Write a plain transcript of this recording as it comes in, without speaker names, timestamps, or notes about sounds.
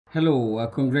Hello,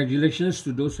 congratulations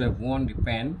to those who have won the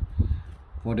pen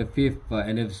for the 5th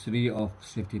anniversary of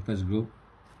Safety First Group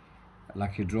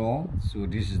lucky draw. So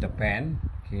this is the pen.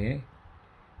 Okay,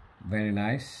 very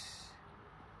nice.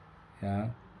 Yeah,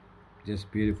 just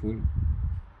beautiful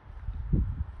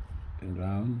and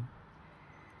round.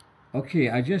 Okay,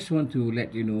 I just want to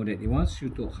let you know that it wants you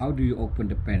to, how do you open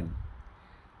the pen?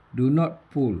 Do not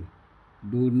pull.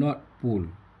 Do not pull.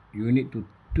 You need to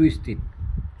twist it.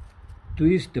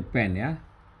 Twist the pen, yeah?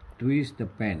 Twist the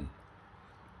pen.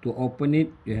 To open it,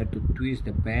 you have to twist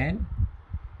the pen.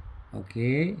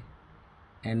 Okay.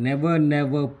 And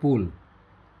never pull.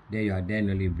 There you are. Then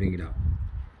only bring it out.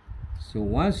 So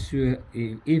once you,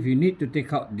 if you need to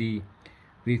take out the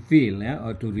refill, yeah,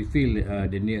 or to refill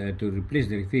to replace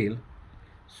the refill,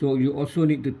 so you also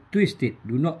need to twist it.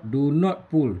 Do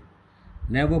not pull.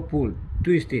 Never pull.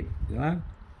 Twist it. Yeah?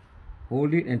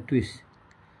 Hold it and twist.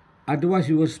 Otherwise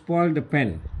you will spoil the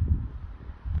pen.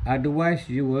 Otherwise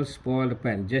you will spoil the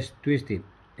pen. Just twist it.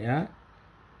 Yeah.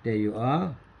 There you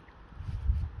are.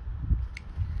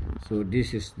 So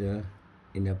this is the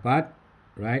inner part,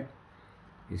 right?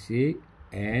 You see.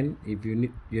 And if you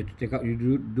need, you have to take out.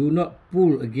 You do not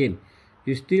pull again.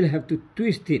 You still have to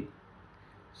twist it.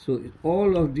 So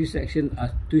all of these actions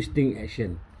are twisting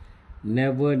action.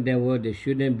 Never there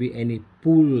shouldn't be any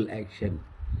pull action.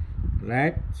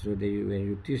 Right, so when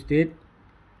you twist it,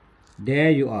 there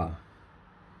you are.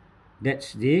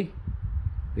 That's the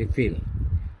refill.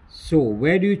 So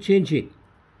where do you change it?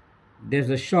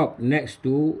 There's a shop next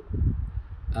to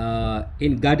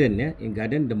in Garden, yeah, in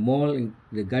Garden, the mall,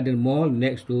 the Garden Mall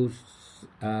next to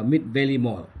Mid Valley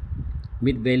Mall,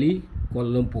 Mid Valley,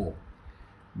 Kuala Lumpur.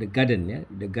 The Garden, yeah,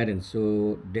 the Garden.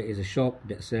 So there is a shop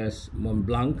that sells Mont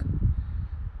Blanc,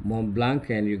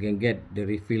 and you can get the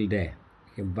refill there.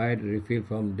 You can buy the refill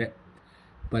from that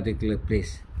particular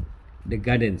place. The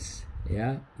Gardens,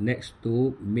 yeah, next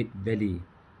to Mid Valley.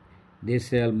 They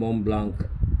sell Mont Blanc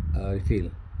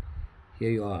refill.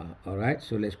 Here you are. Alright,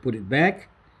 so let's put it back.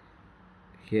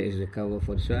 Here is the cover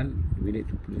for this one. We need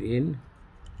to put it in.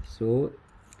 So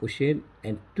push it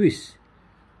and twist.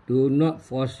 Do not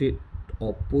force it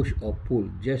or push or pull.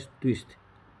 Just twist.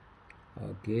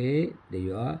 Okay, there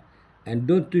you are. And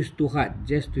don't twist too hard.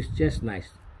 Just twist just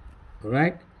nice.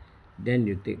 Alright, then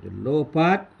you take the lower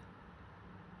part,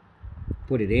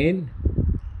 put it in,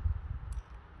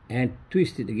 and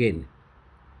twist it again.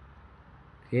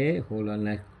 Okay, hold on,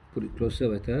 like put it closer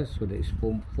better so that it's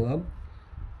firm.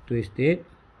 Twist it.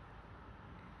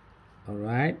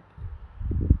 Alright,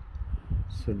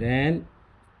 so then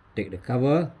take the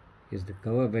cover. Here's the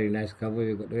cover, very nice cover.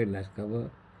 You got a very nice cover.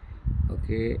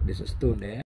 Okay, there's a stone there.